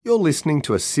You're listening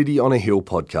to a City on a Hill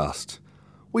podcast.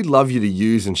 We'd love you to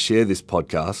use and share this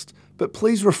podcast, but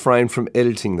please refrain from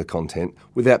editing the content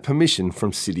without permission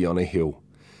from City on a Hill.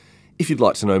 If you'd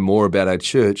like to know more about our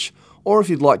church, or if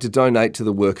you'd like to donate to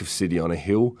the work of City on a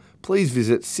Hill, please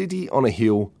visit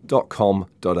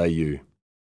cityonahill.com.au.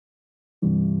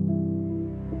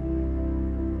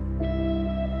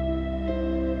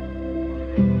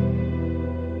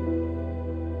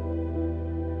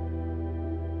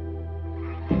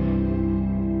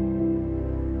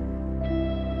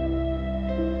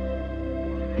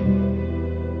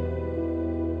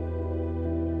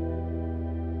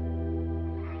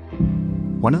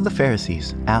 One of the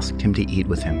Pharisees asked him to eat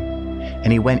with him,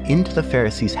 and he went into the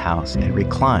Pharisee's house and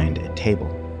reclined at table.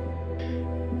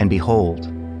 And behold,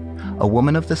 a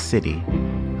woman of the city,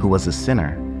 who was a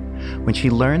sinner, when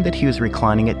she learned that he was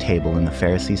reclining at table in the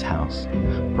Pharisee's house,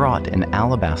 brought an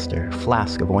alabaster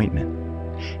flask of ointment,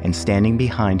 and standing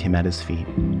behind him at his feet,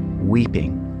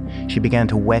 weeping, she began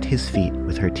to wet his feet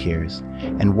with her tears,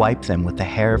 and wiped them with the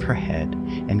hair of her head,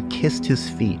 and kissed his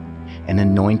feet, and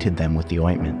anointed them with the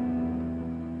ointment.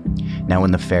 Now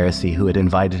when the Pharisee who had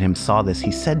invited him saw this,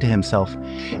 he said to himself,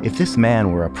 "If this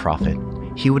man were a prophet,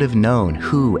 he would have known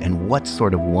who and what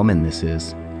sort of woman this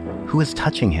is, who is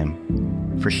touching him,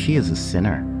 for she is a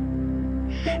sinner."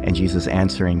 And Jesus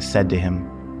answering said to him,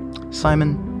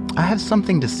 "Simon, I have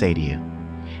something to say to you."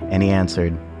 And he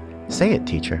answered, "Say it,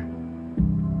 teacher."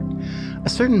 A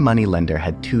certain moneylender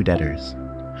had two debtors.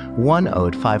 One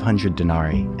owed 500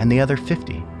 denarii and the other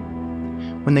 50.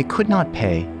 When they could not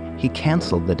pay, he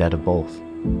canceled the debt of both.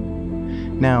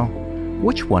 Now,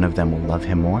 which one of them will love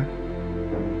him more?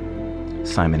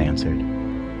 Simon answered,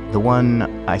 "The one,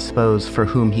 I suppose, for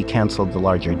whom he canceled the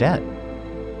larger debt."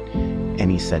 And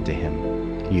he said to him,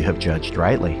 "You have judged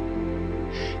rightly."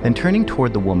 Then turning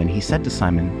toward the woman, he said to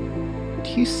Simon,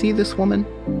 "Do you see this woman?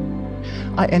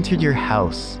 I entered your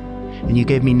house, and you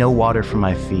gave me no water for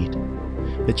my feet,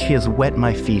 but she has wet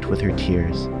my feet with her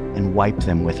tears and wiped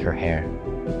them with her hair.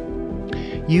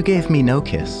 You gave me no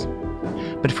kiss,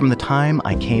 but from the time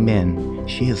I came in,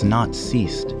 she has not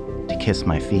ceased to kiss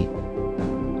my feet.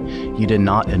 You did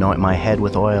not anoint my head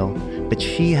with oil, but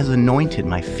she has anointed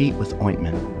my feet with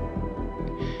ointment.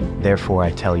 Therefore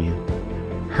I tell you,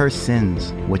 her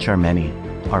sins, which are many,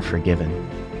 are forgiven,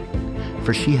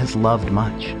 for she has loved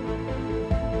much.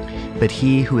 But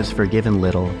he who is forgiven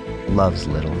little loves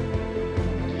little."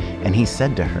 And he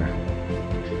said to her,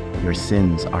 "Your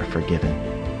sins are forgiven."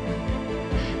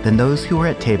 Then those who were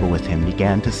at table with him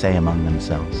began to say among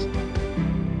themselves,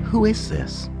 "Who is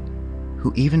this,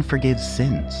 who even forgives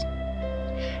sins?"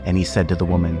 And he said to the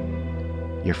woman,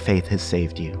 "Your faith has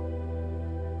saved you.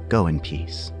 Go in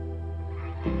peace."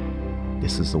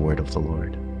 This is the word of the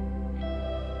Lord.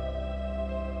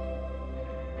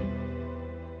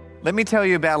 Let me tell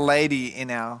you about a lady in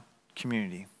our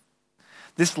community.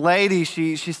 This lady,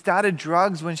 she started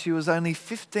drugs when she was only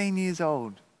 15 years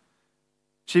old.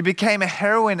 She became a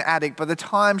heroin addict by the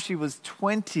time she was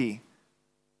 20.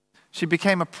 She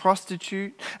became a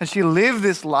prostitute, and she lived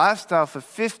this lifestyle for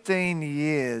 15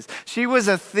 years. She was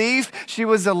a thief. She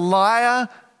was a liar.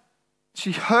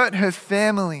 She hurt her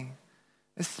family,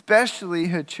 especially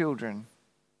her children.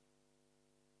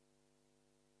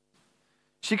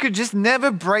 She could just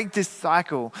never break this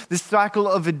cycle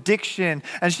of addiction,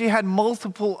 and she had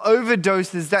multiple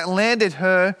overdoses that landed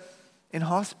her in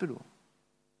hospital.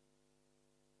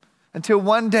 Until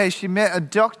one day she met a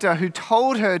doctor who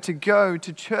told her to go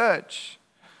to church.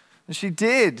 And she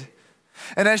did.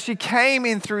 And as she came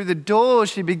in through the door,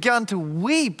 she began to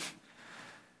weep.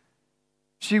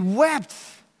 She wept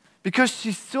because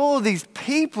she saw these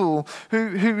people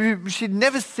who she'd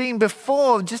never seen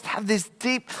before just have this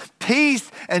deep peace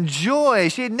and joy.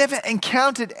 She had never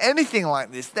encountered anything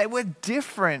like this. They were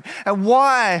different. And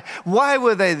why? Why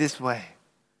were they this way?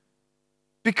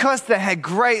 Because they had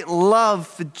great love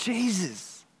for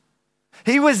Jesus.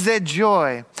 He was their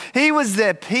joy. He was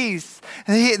their peace.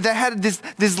 And they had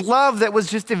this love that was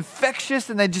just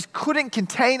infectious, and they just couldn't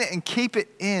contain it and keep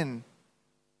it in.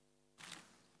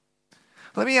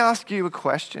 Let me ask you a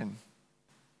question.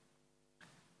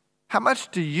 How much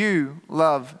do you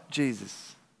love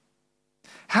Jesus?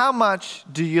 How much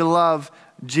do you love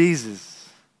Jesus?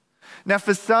 Now,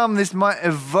 for some, this might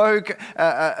evoke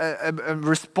a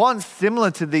response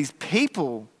similar to these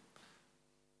people,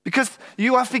 because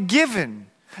you are forgiven.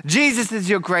 Jesus is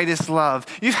your greatest love.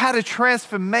 You've had a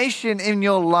transformation in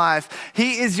your life.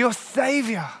 He is your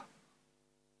Savior.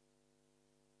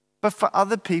 But for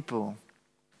other people,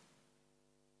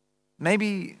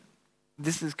 maybe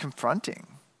this is confronting,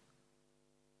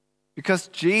 because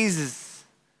Jesus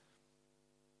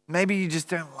Maybe you just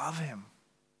don't love him.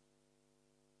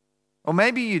 Or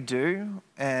maybe you do,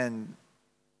 and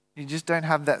you just don't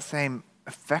have that same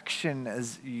affection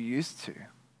as you used to.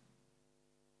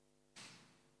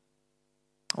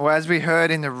 Or as we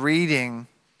heard in the reading,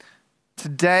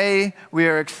 today we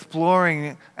are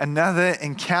exploring another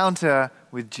encounter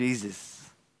with Jesus.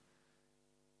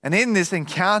 And in this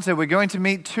encounter, we're going to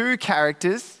meet two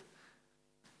characters,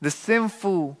 the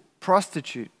sinful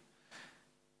prostitute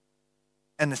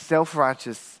and the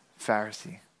self-righteous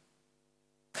Pharisee.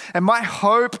 And my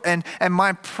hope and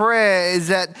my prayer is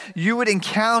that you would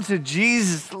encounter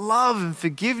Jesus' love and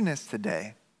forgiveness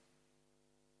today.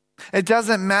 It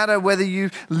doesn't matter whether you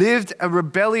lived a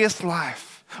rebellious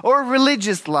life or a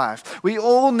religious life. We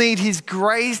all need his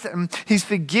grace and his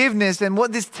forgiveness. And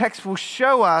what this text will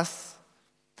show us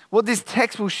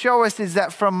is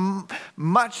that from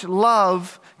much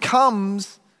love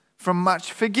comes from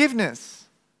much forgiveness.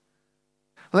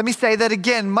 Let me say that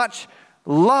again. Much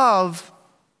love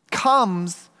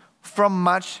comes from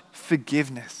much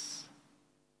forgiveness.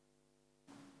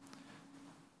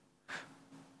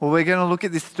 Well, we're going to look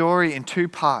at this story in two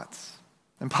parts.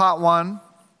 In part one,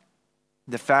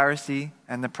 the Pharisee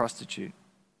and the prostitute.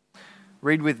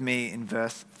 Read with me in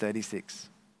verse 36.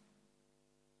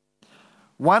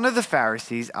 One of the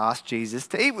Pharisees asked Jesus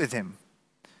to eat with him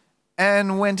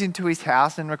and went into his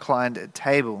house and reclined at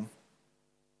table.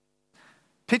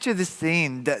 Picture this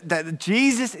scene that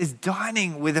Jesus is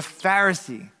dining with a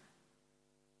Pharisee.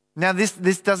 Now,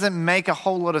 this doesn't make a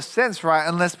whole lot of sense, right?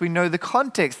 Unless we know the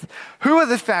context. Who are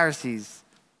the Pharisees?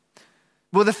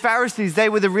 Well, the Pharisees, they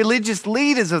were the religious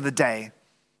leaders of the day.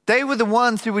 They were the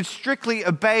ones who would strictly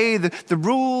obey the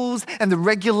rules and the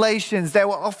regulations. They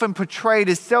were often portrayed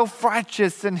as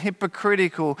self-righteous and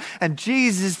hypocritical. And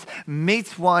Jesus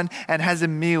meets one and has a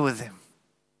meal with him.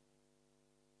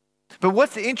 But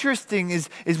what's interesting is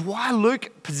why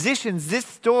Luke positions this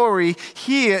story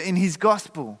here in his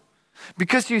gospel.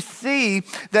 Because you see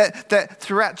that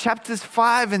throughout chapters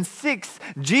 5 and 6,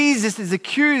 Jesus is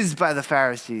accused by the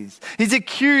Pharisees. He's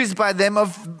accused by them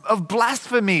of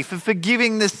blasphemy for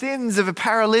forgiving the sins of a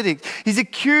paralytic. He's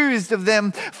accused of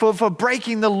them for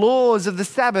breaking the laws of the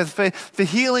Sabbath, for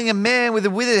healing a man with a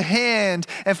withered hand,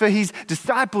 and for his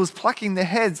disciples plucking the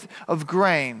heads of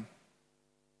grain.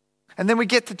 And then we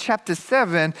get to chapter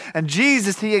 7, and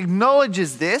Jesus, he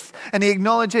acknowledges this, and he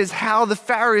acknowledges how the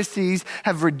Pharisees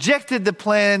have rejected the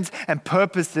plans and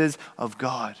purposes of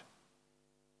God.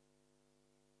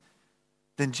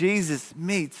 Then Jesus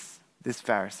meets this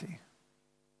Pharisee.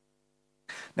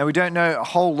 Now, we don't know a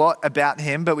whole lot about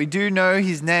him, but we do know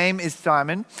his name is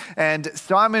Simon, and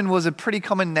Simon was a pretty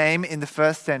common name in the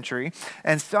first century,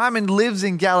 and Simon lives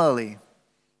in Galilee,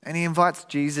 and he invites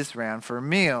Jesus round for a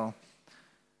meal.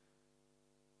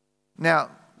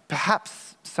 Now,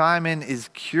 perhaps Simon is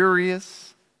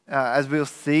curious, as we'll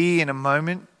see in a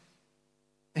moment.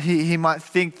 He might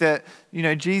think that,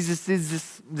 Jesus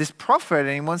is this prophet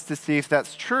and he wants to see if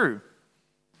that's true.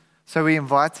 So he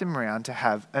invites him around to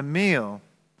have a meal.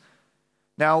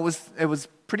 Now, it was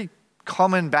pretty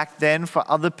common back then for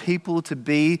other people to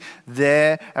be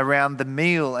there around the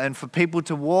meal and for people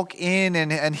to walk in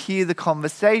and hear the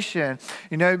conversation.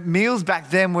 Meals back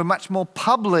then were much more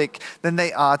public than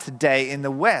they are today in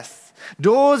the West.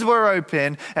 Doors were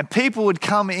open and people would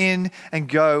come in and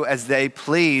go as they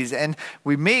please. And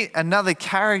we meet another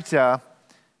character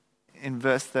in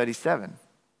verse 37.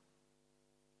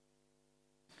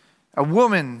 A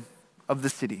woman of the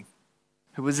city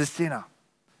who was a sinner.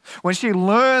 When she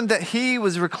learned that he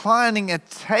was reclining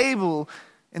at table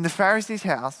in the Pharisee's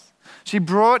house, she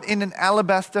brought in an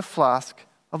alabaster flask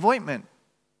of ointment.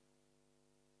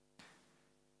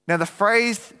 Now, the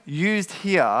phrase used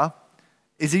here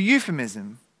is a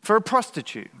euphemism for a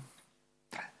prostitute,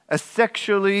 a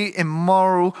sexually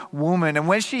immoral woman. And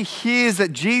when she hears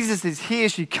that Jesus is here,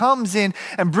 she comes in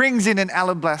and brings in an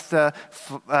alabaster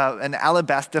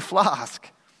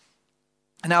flask.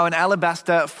 Now, an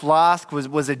alabaster flask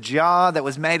was a jar that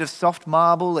was made of soft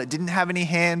marble. It didn't have any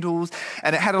handles,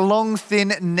 and it had a long,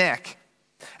 thin neck.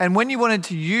 And when you wanted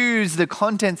to use the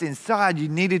contents inside, you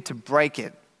needed to break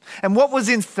it. And what was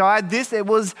inside this? It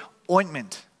was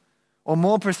ointment, or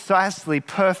more precisely,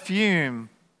 perfume,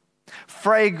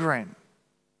 fragrant,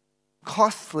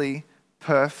 costly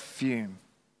perfume.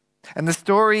 And the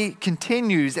story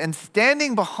continues, and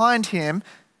standing behind him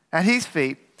at his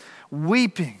feet,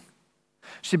 weeping,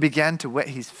 she began to wet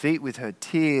his feet with her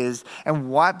tears and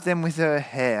wiped them with her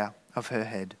hair of her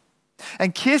head,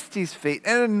 and kissed his feet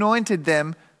and anointed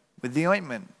them with the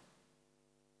ointment.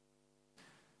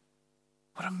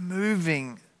 What a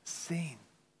moving scene.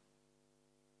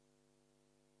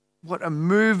 What a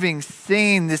moving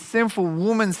scene. This sinful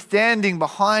woman standing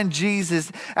behind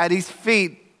Jesus at his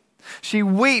feet. She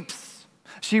weeps.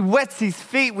 She wets his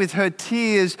feet with her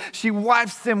tears. She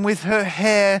wipes them with her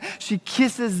hair. She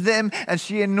kisses them and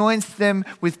she anoints them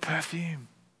with perfume.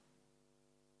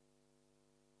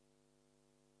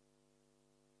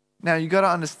 Now, you got to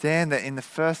understand that in the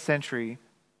first century,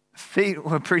 feet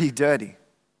were pretty dirty.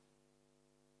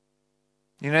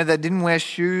 You know, they didn't wear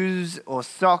shoes or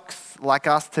socks like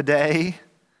us today.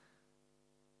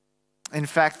 In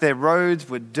fact, their roads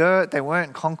were dirt. They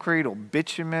weren't concrete or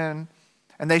bitumen.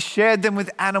 And they shared them with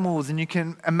animals, and you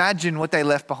can imagine what they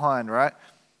left behind, right?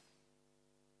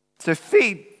 So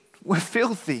feet were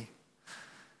filthy.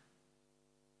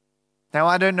 Now,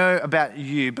 I don't know about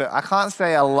you, but I can't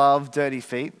say I love dirty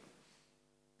feet.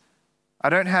 I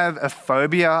don't have a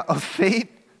phobia of feet,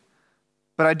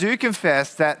 but I do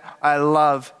confess that I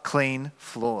love clean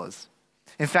floors.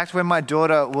 In fact, when my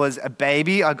daughter was a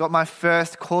baby, I got my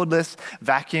first cordless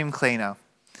vacuum cleaner.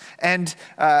 And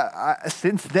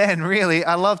since then, really,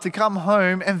 I love to come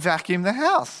home and vacuum the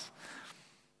house.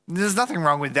 There's nothing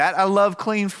wrong with that. I love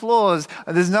clean floors.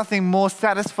 There's nothing more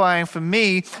satisfying for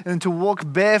me than to walk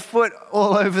barefoot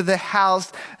all over the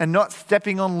house and not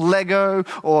stepping on Lego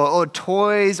or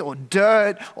toys or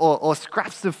dirt or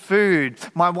scraps of food.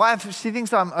 My wife, she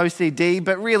thinks I'm OCD,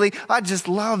 but really, I just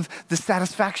love the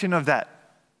satisfaction of that.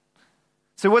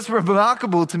 So what's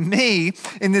remarkable to me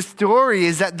in this story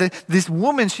is that this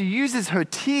woman, she uses her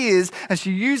tears and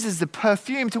she uses the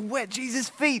perfume to wet Jesus'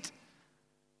 feet.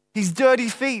 His dirty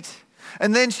feet.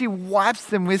 And then she wipes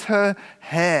them with her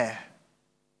hair.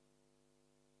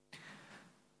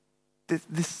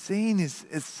 This scene is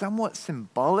somewhat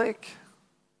symbolic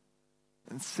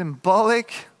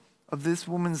of this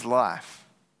woman's life.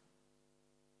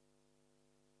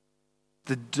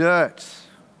 The dirt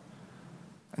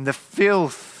and the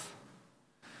filth,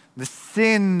 the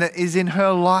sin that is in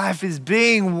her life is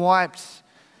being wiped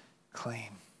clean.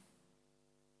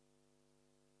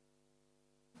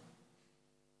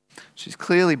 She's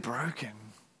clearly broken.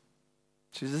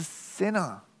 She's a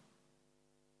sinner.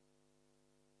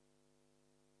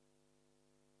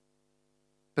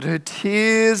 But her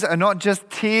tears are not just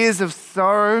tears of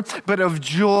sorrow, but of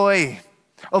joy,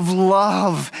 of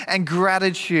love and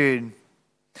gratitude.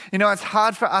 You know, it's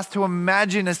hard for us to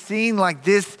imagine a scene like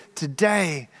this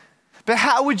today. But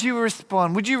how would you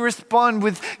respond? Would you respond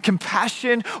with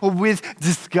compassion or with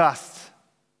disgust?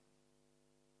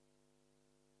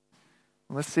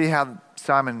 Let's see how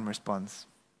Simon responds.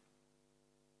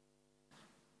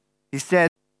 He said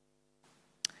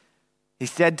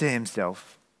to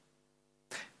himself,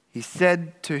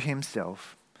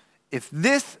 if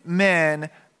this man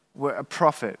were a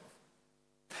prophet,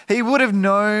 he would have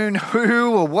known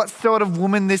who or what sort of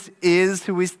woman this is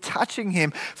who is touching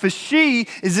him, for she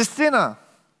is a sinner.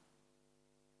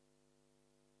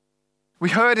 We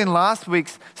heard in last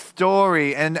week's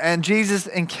story and Jesus'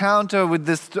 encounter with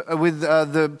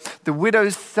the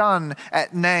widow's son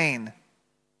at Nain.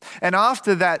 And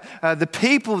after that, the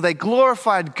people, they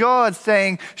glorified God,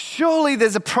 saying, surely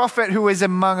there's a prophet who is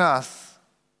among us.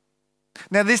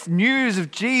 Now this news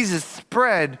of Jesus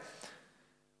spread,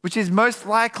 which is most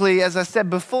likely, as I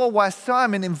said before, why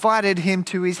Simon invited him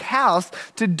to his house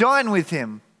to dine with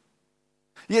him.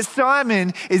 Yet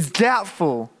Simon is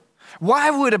doubtful. Why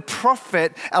would a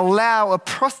prophet allow a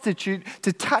prostitute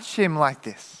to touch him like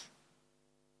this?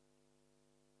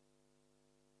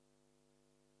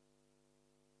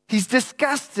 He's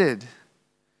disgusted.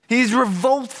 He's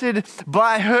revolted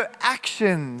by her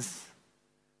actions.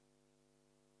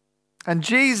 And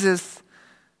Jesus,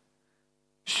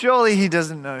 surely he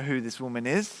doesn't know who this woman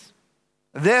is.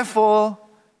 Therefore,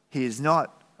 he is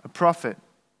not a prophet.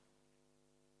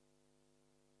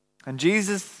 And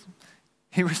Jesus,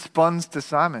 he responds to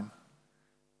Simon.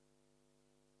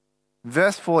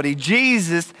 Verse 40,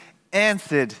 Jesus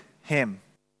answered him.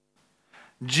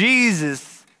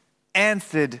 Jesus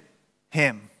answered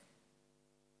him.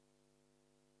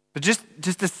 But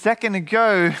just a second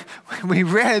ago, we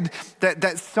read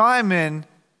that Simon,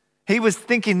 he was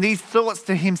thinking these thoughts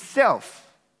to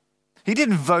himself. He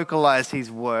didn't vocalize his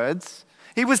words.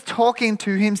 He was talking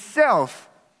to himself.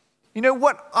 You know,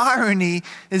 what irony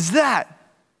is that?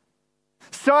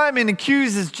 Simon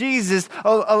accuses Jesus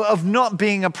of not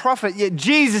being a prophet, yet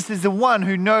Jesus is the one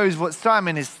who knows what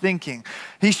Simon is thinking.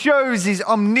 He shows his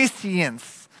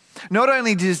omniscience. Not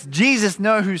only does Jesus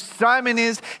know who Simon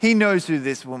is, he knows who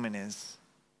this woman is.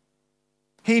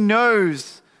 He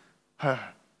knows her.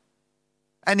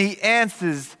 And he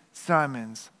answers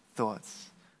Simon's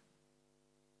thoughts.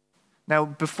 Now,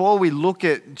 before we look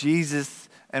at Jesus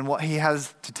and what he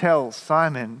has to tell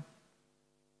Simon,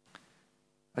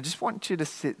 I just want you to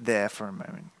sit there for a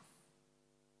moment.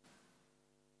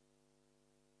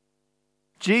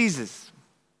 Jesus,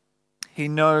 he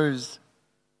knows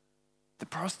the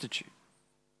prostitute.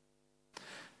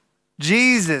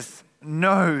 Jesus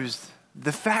knows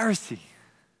the Pharisee.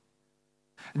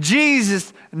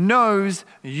 Jesus knows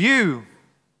you.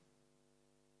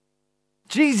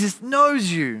 Jesus knows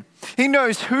you. He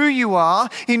knows who you are.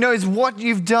 He knows what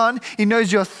you've done. He knows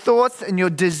your thoughts and your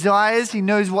desires. He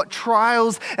knows what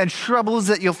trials and troubles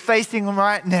that you're facing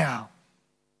right now.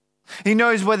 He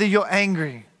knows whether you're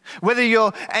angry, whether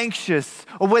you're anxious,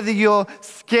 or whether you're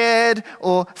scared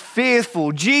or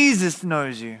fearful. Jesus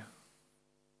knows you.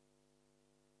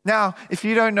 Now, if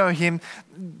you don't know him,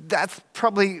 that's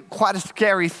probably quite a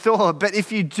scary thought. But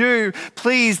if you do,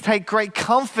 please take great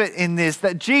comfort in this,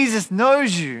 that Jesus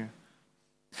knows you.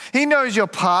 He knows your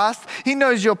past, he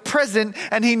knows your present,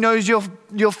 and he knows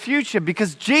your future,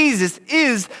 because Jesus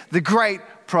is the great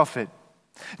prophet.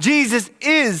 Jesus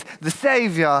is the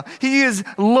Savior. He is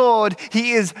Lord.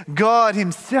 He is God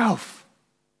himself.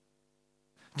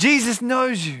 Jesus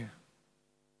knows you.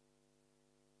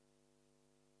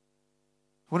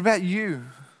 What about you?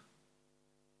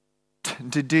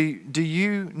 Do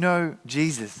you know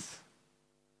Jesus?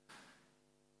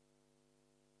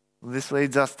 Well, this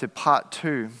leads us to part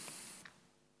 2,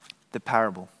 the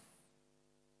parable.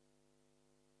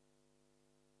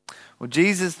 Well,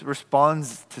 Jesus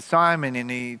responds to Simon and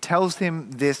he tells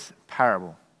him this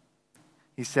parable.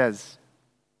 He says,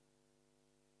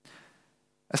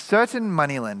 a certain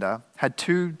moneylender had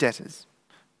 2 debtors.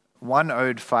 One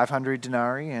owed 500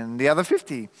 denarii and the other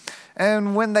 50.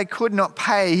 And when they could not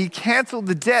pay, he canceled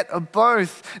the debt of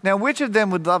both. Now, which of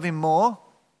them would love him more?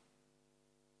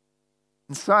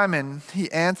 And Simon,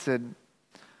 he answered,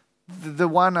 the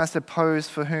one, I suppose,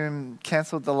 for whom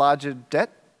canceled the larger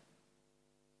debt.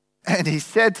 And he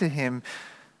said to him,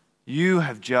 you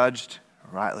have judged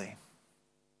rightly.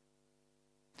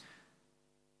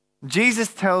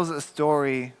 Jesus tells a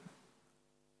story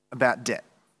about debt.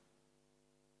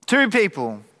 2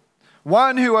 people,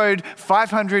 one who owed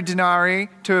 500 denarii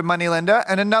to a moneylender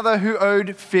and another who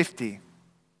owed 50.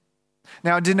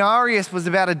 Now, a denarius was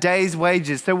about a day's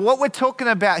wages. So what we're talking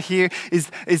about here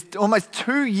is almost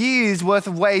 2 years worth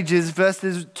of wages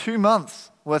versus 2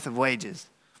 months worth of wages.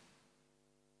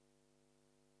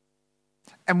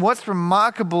 And what's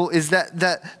remarkable is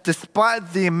that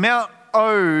despite the amount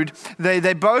owed,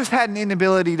 they both had an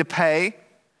inability to pay,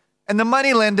 and the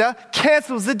moneylender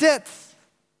cancels the debts.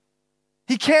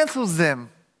 He cancels them.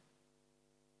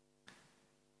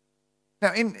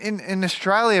 Now, in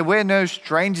Australia, we're no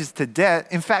strangers to debt.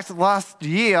 In fact, last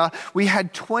year, we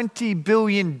had $20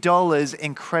 billion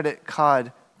in credit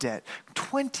card debt.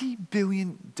 $20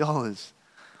 billion.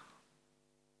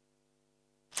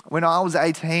 When I was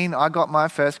 18, I got my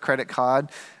first credit card.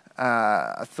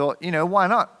 I thought, why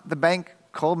not? The bank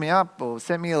called me up or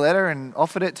sent me a letter and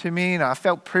offered it to me, and I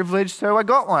felt privileged, so I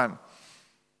got one.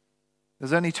 It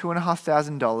was only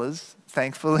 $2,500,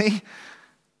 thankfully.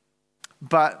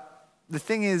 But the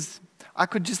thing is, I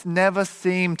could just never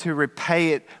seem to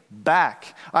repay it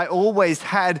back. I always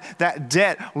had that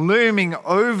debt looming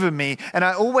over me, and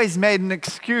I always made an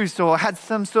excuse or had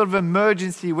some sort of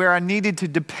emergency where I needed to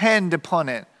depend upon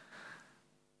it.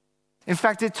 In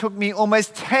fact, it took me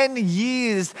almost 10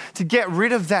 years to get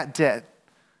rid of that debt.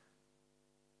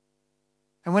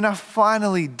 And when I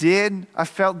finally did, I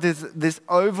felt this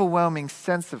overwhelming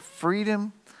sense of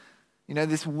freedom.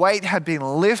 This weight had been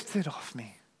lifted off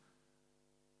me.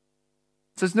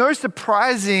 So it's no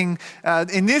surprising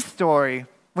in this story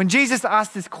when Jesus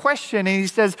asked this question and he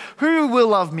says, who will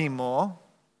love me more?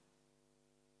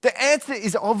 The answer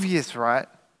is obvious, right?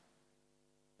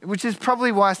 Which is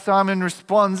probably why Simon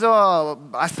responds,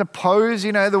 I suppose,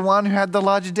 the one who had the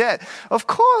larger debt. Of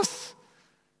course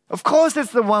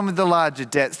it's the one with the larger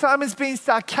debt. Simon's being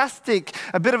sarcastic,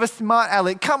 a bit of a smart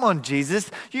aleck. Come on,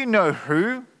 Jesus, you know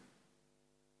who.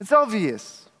 It's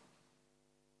obvious.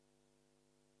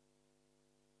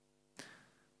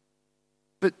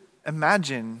 But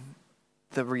imagine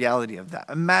the reality of that.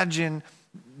 Imagine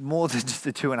more than just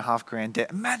a $2,500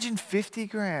 debt. Imagine 50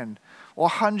 grand or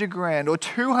 100 grand or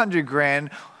 200 grand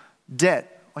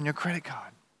debt on your credit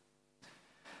card.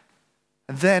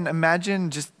 And then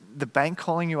imagine just the bank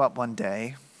calling you up one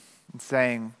day and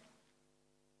saying,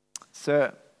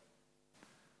 sir,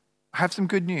 I have some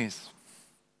good news.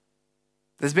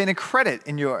 There's been a credit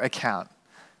in your account.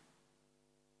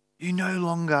 You no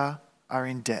longer are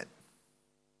in debt.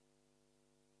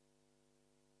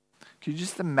 Could you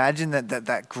just imagine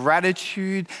that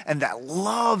gratitude and that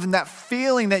love and that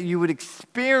feeling that you would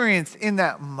experience in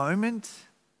that moment?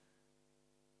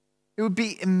 It would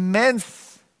be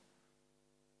immense.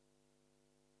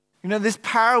 You know, this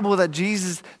parable that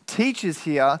Jesus teaches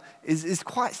here is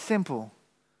quite simple,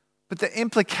 but the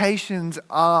implications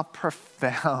are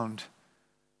profound.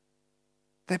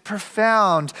 They're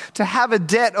profound. To have a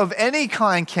debt of any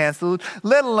kind canceled,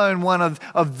 let alone one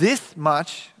of this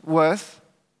much worth.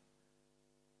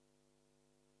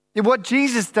 Yeah, what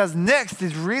Jesus does next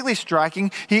is really striking.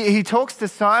 He talks to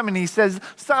Simon. He says,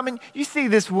 Simon, you see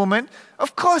this woman?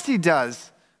 Of course he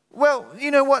does. Well,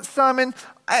 you know what, Simon?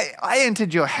 I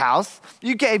entered your house.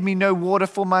 You gave me no water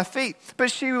for my feet, but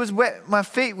she was wet my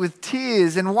feet with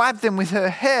tears and wiped them with her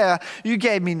hair. You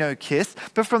gave me no kiss,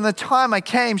 but from the time I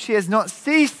came, she has not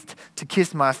ceased to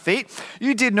kiss my feet.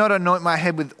 You did not anoint my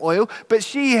head with oil, but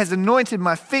she has anointed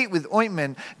my feet with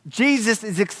ointment. Jesus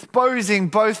is exposing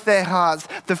both their hearts,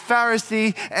 the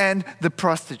Pharisee and the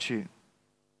prostitute.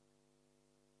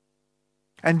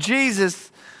 And Jesus,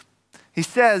 he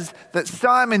says that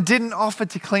Simon didn't offer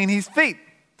to clean his feet.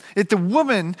 Yet the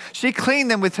woman, she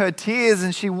cleaned them with her tears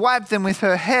and she wiped them with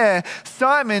her hair.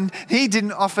 Simon, he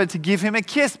didn't offer to give him a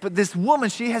kiss, but this woman,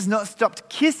 she has not stopped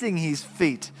kissing his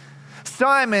feet.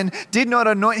 Simon did not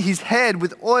anoint his head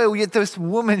with oil, yet this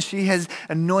woman, she has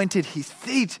anointed his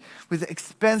feet with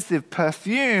expensive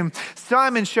perfume.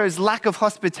 Simon shows lack of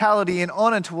hospitality and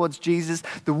honor towards Jesus.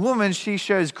 The woman, she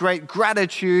shows great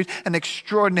gratitude and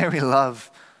extraordinary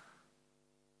love.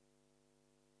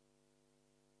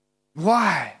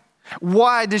 Why?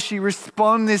 Why does she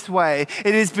respond this way?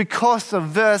 It is because of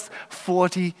verse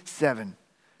 47.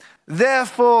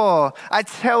 Therefore, I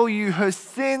tell you, her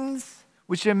sins,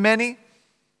 which are many,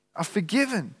 are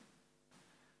forgiven.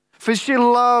 For she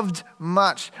loved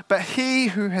much, but he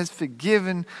who has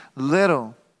forgiven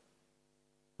little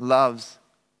loves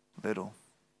little.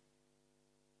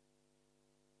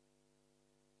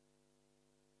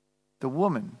 The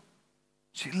woman,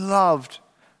 she loved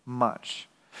much.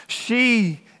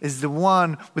 She is the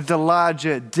one with the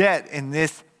larger debt in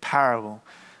this parable.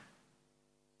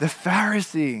 The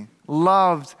Pharisee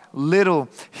loved little.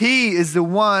 He is the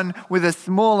one with a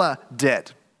smaller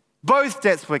debt. Both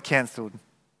debts were cancelled.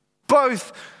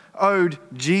 Both owed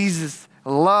Jesus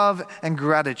love and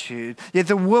gratitude. Yet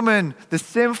the woman, the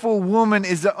sinful woman,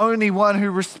 is the only one who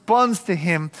responds to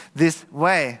him this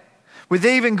way, with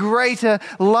even greater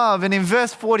love. And in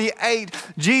verse 48,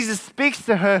 Jesus speaks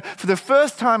to her for the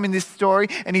first time in this story,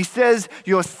 and he says,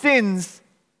 your sins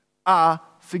are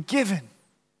forgiven.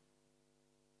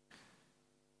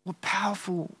 What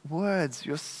powerful words.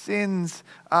 Your sins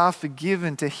are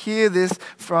forgiven. To hear this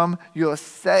from your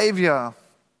Savior.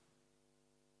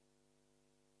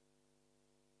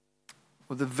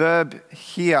 Well, the verb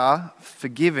here,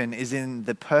 forgiven, is in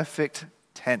the perfect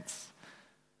tense.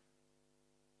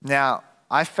 Now,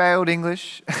 I failed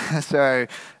English, so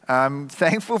I'm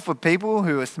thankful for people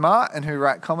who are smart and who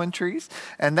write commentaries.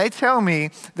 And they tell me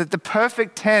that the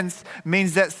perfect tense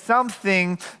means that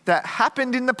something that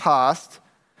happened in the past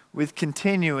with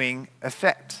continuing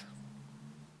effect.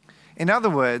 In other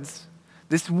words,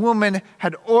 this woman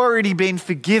had already been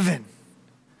forgiven.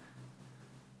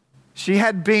 She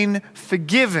had been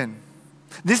forgiven.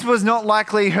 This was not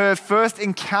likely her first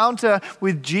encounter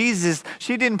with Jesus.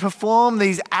 She didn't perform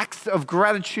these acts of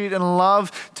gratitude and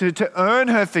love to earn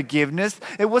her forgiveness.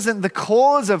 It wasn't the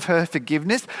cause of her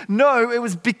forgiveness. No, it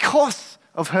was because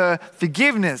of her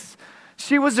forgiveness.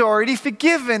 She was already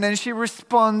forgiven and she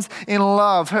responds in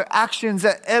love. Her actions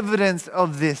are evidence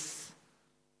of this.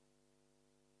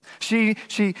 So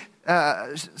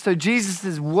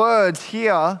Jesus' words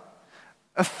here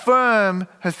affirm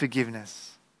her forgiveness.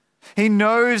 He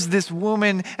knows this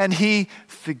woman and he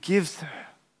forgives her.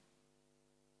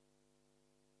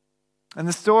 And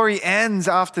the story ends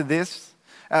after this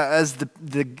as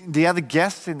the other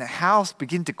guests in the house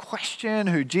begin to question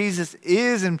who Jesus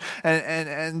is and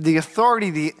the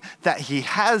authority that he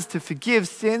has to forgive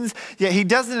sins. Yet he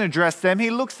doesn't address them. He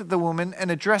looks at the woman and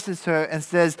addresses her and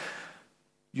says,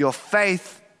 your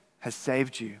faith has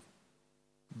saved you.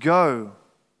 Go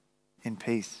in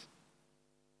peace.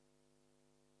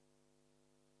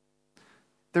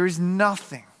 There is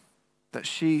nothing that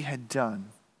she had done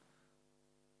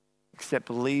except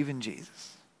believe in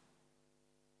Jesus,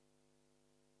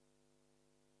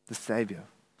 the Savior.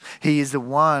 He is the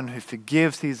one who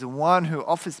forgives. He is the one who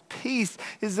offers peace.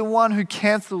 He is the one who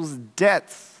cancels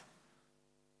debts.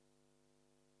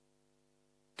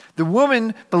 The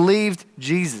woman believed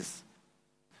Jesus.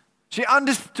 She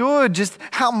understood just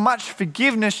how much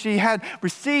forgiveness she had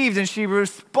received, and she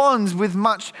responds with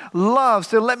much love.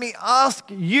 So let me ask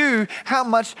you, how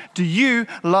much do you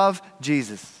love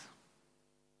Jesus?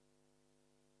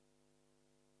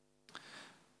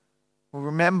 Well,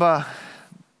 remember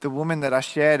the woman that I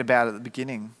shared about at the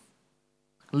beginning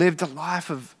lived a life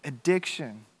of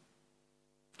addiction.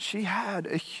 She had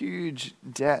a huge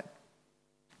debt.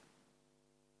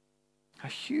 A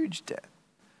huge debt.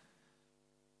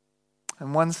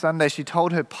 And one Sunday she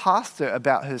told her pastor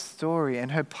about her story,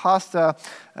 and her pastor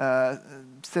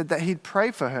said that he'd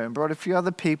pray for her and brought a few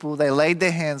other people. They laid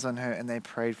their hands on her and they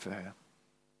prayed for her.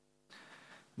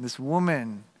 And this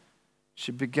woman,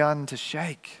 she began to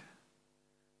shake.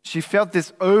 She felt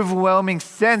this overwhelming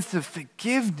sense of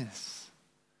forgiveness.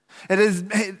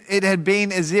 It had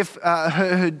been as if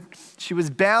she was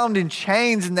bound in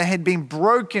chains and they had been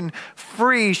broken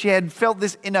free. She had felt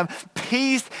this inner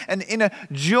peace and inner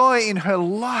joy in her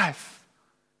life.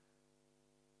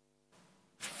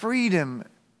 Freedom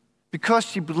because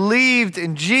she believed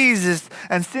in Jesus.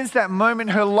 And since that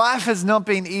moment, her life has not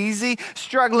been easy,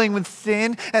 struggling with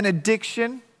sin and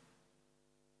addiction.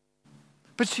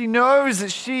 But she knows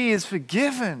that she is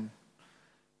forgiven.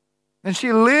 And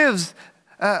she lives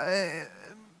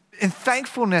in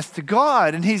thankfulness to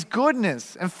God and His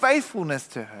goodness and faithfulness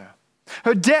to her.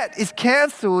 Her debt is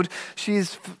cancelled. She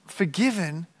is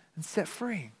forgiven and set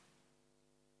free.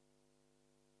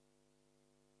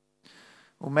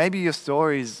 Or maybe your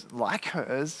story is like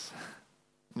hers.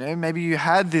 Maybe you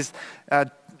had this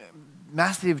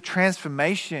massive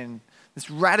transformation,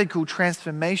 this radical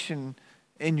transformation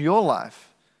in your life.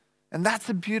 And that's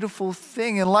a beautiful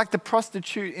thing. And like the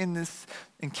prostitute in this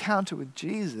encounter with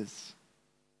Jesus,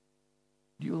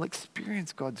 you will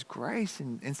experience God's grace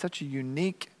in such a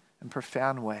unique and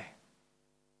profound way.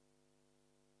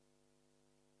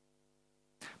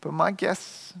 But my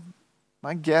guess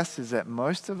is that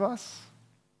most of us,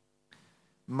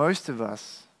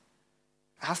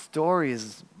 our story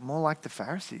is more like the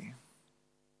Pharisee.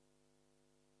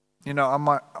 I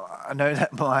know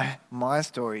that my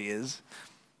story is.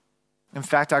 In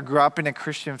fact, I grew up in a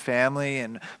Christian family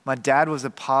and my dad was a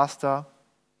pastor.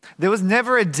 There was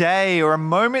never a day or a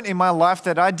moment in my life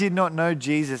that I did not know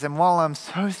Jesus. And while I'm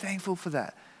so thankful for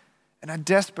that, and I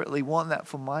desperately want that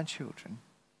for my children,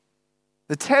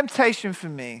 the temptation for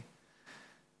me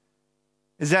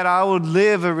is that I would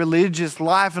live a religious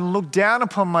life and look down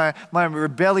upon my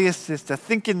rebellious sister,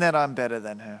 thinking that I'm better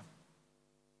than her.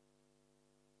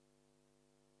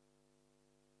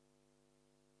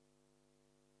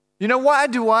 Why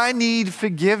do I need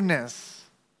forgiveness?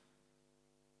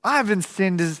 I haven't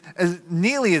sinned as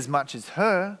nearly as much as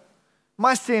her.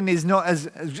 My sin is not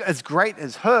as great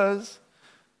as hers.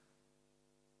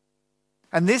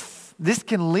 And this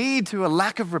can lead to a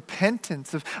lack of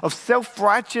repentance, of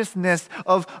self-righteousness,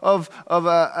 of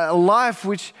a life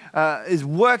which is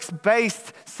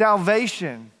works-based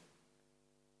salvation.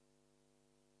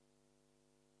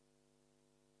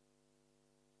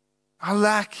 I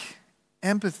lack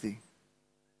empathy.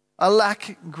 I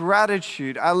lack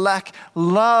gratitude. I lack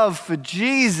love for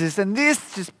Jesus. And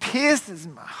this just pierces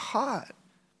my heart.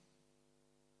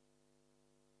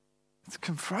 It's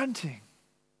confronting.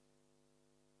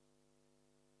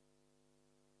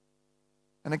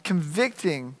 And it's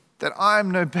convicting that I'm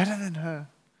no better than her.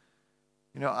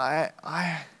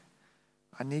 I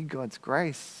need God's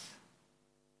grace.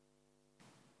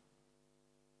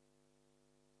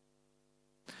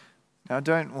 Now, I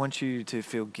don't want you to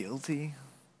feel guilty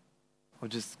or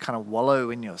just kind of wallow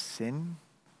in your sin.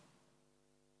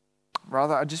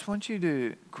 Rather, I just want you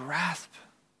to grasp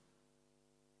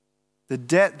the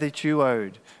debt that you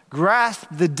owed. Grasp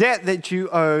the debt that you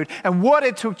owed and what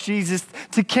it took Jesus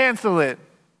to cancel it.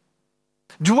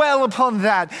 Dwell upon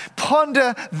that.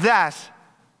 Ponder that.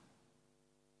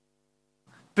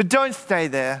 But don't stay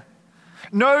there.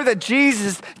 Know that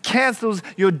Jesus cancels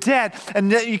your debt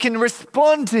and that you can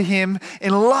respond to Him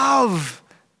in love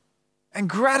and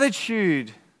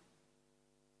gratitude.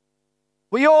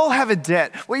 We all have a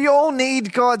debt. We all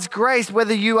need God's grace,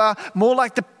 whether you are more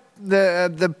like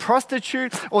the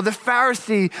prostitute or the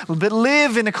Pharisee, but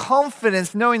live in a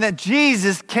confidence knowing that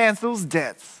Jesus cancels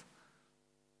debts.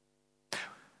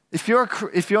 If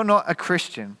you're not a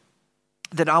Christian,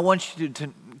 then I want you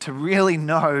to really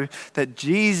know that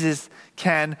Jesus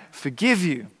can forgive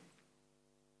you.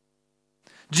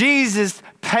 Jesus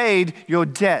paid your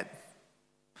debt.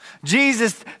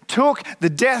 Jesus took the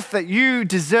death that you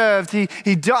deserved.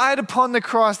 He died upon the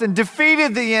cross and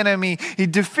defeated the enemy. He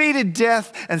defeated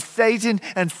death and Satan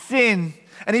and sin.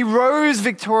 And He rose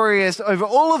victorious over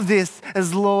all of this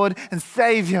as Lord and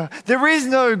Savior. There is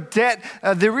no debt,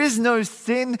 there is no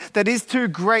sin that is too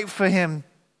great for Him.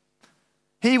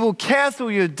 He will cancel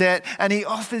your debt and He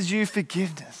offers you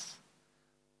forgiveness.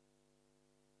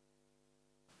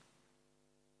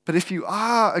 But if you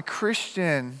are a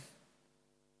Christian,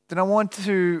 then I want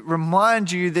to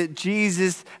remind you that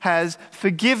Jesus has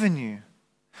forgiven you.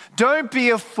 Don't be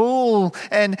a fool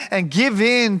and give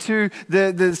in to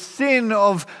the sin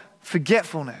of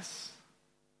forgetfulness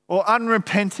or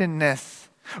unrepentantness.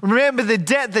 Remember the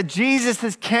debt that Jesus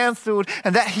has canceled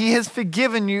and that he has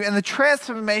forgiven you, and the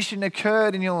transformation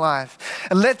occurred in your life.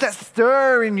 And let that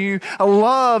stir in you a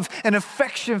love and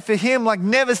affection for him like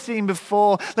never seen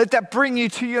before. Let that bring you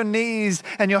to your knees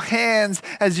and your hands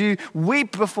as you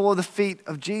weep before the feet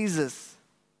of Jesus.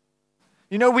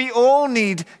 You know, we all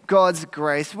need God's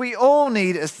grace. We all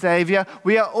need a Savior.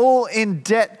 We are all in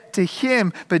debt to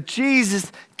him, but Jesus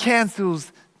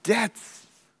cancels debts.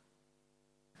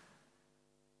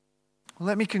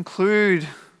 Let me conclude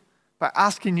by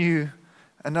asking you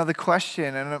another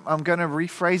question, and I'm going to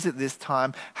rephrase it this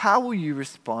time. How will you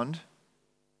respond?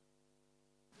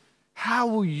 How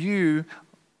will you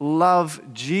love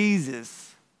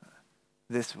Jesus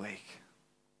this week?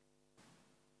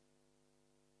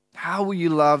 How will you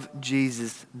love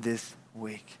Jesus this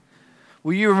week?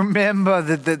 Will you remember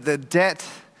the debt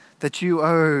that you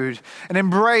owed and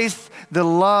embrace the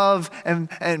love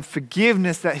and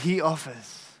forgiveness that he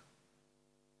offers?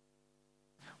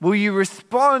 Will you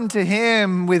respond to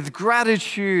him with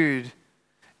gratitude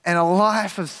and a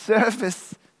life of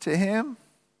service to him?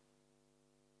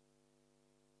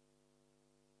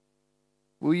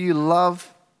 Will you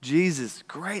love Jesus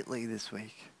greatly this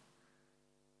week?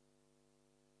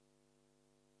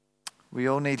 We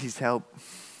all need his help.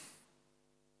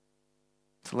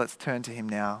 So let's turn to him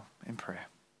now in prayer.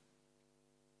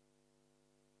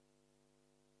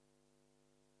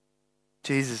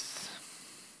 Jesus,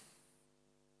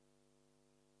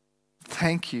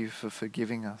 thank you for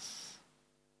forgiving us.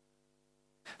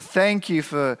 Thank you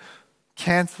for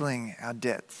canceling our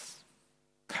debts,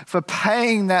 for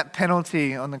paying that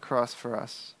penalty on the cross for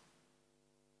us.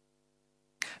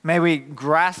 May we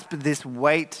grasp this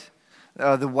weight,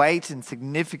 the weight and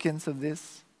significance of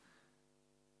this,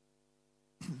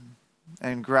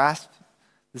 and grasp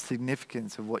the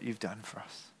significance of what you've done for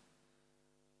us.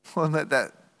 Lord, let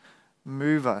that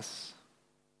move us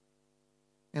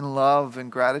in love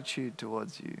and gratitude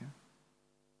towards you.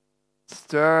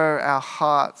 Stir our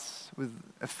hearts with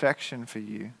affection for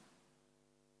you.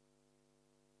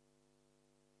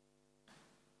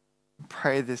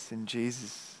 Pray this in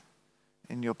Jesus,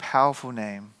 in your powerful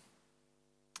name.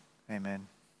 Amen.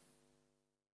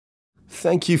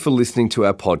 Thank you for listening to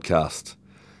our podcast.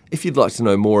 If you'd like to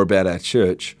know more about our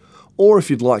church, or if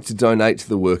you'd like to donate to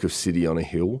the work of City on a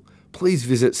Hill, please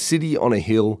visit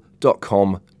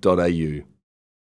cityonahill.com.au.